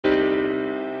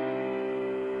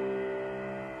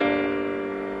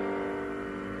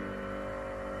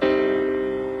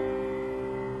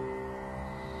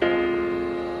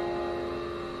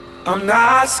I'm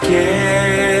not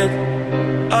scared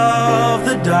of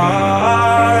the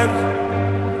dark.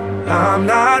 I'm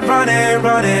not running,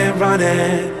 running,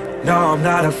 running. No, I'm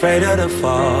not afraid of the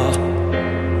fall.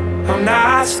 I'm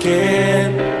not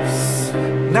scared,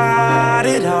 not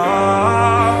at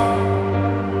all.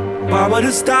 Why would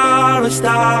a star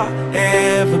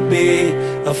ever be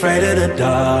afraid of the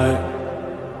dark?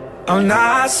 I'm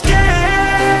not scared.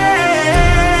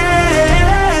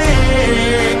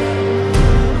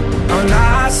 I'm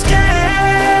not scared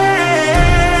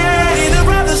either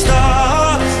of the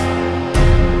stars.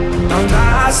 I'm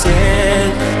not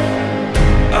scared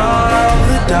of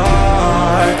the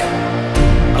dark,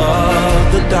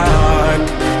 of the dark.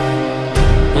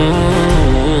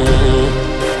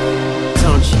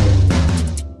 Don't you?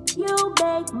 You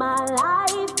make my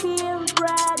life feel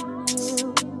brand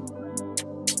new.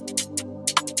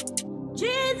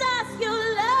 Jesus, you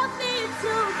love me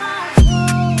too much,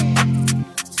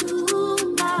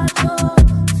 too much,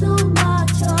 too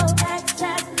much,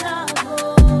 excess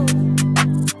love.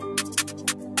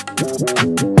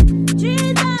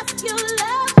 Jesus, you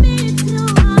love me too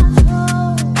much,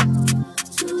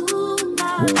 too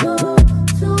much,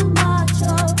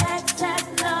 excess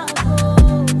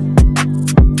love.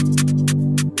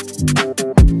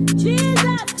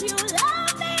 Jesus, you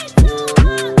love me too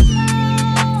much,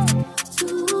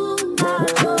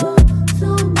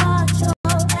 too much,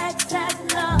 excess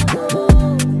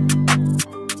love.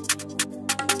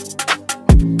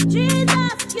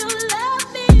 Jesus, you love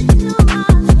me too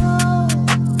much,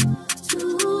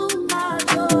 too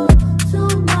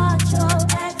much,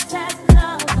 excess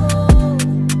love.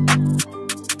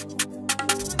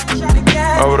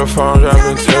 Over the phone,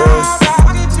 dropping tears.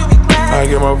 I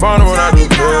get more vulnerable when I do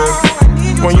pills.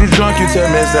 When you drunk, you tell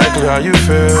me exactly how you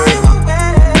feel.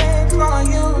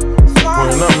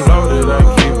 When I'm loaded, I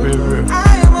keep it real.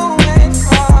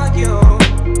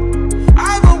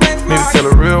 Need to tell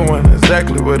a real one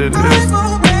exactly what it is.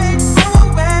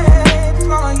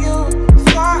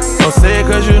 Don't say it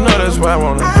cause you know that's why I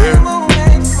wanna hear.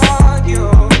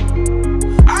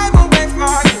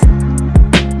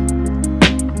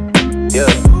 Yeah,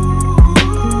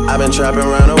 I've been trapping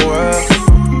around the world.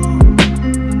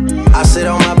 I sit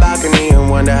on my balcony and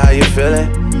wonder how you're feeling.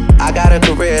 I got a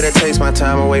career that takes my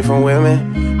time away from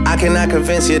women. I cannot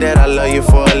convince you that I love you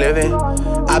for a living.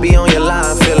 I be on your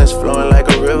line, feelings flowing like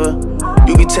a river.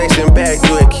 You be texting back,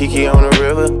 you at Kiki on the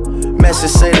river.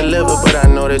 Message say deliver, but I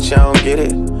know that y'all don't get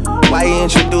it. Why you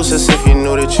introduce us if you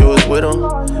knew that you was with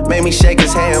him? Made me shake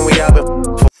his hand, we all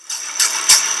been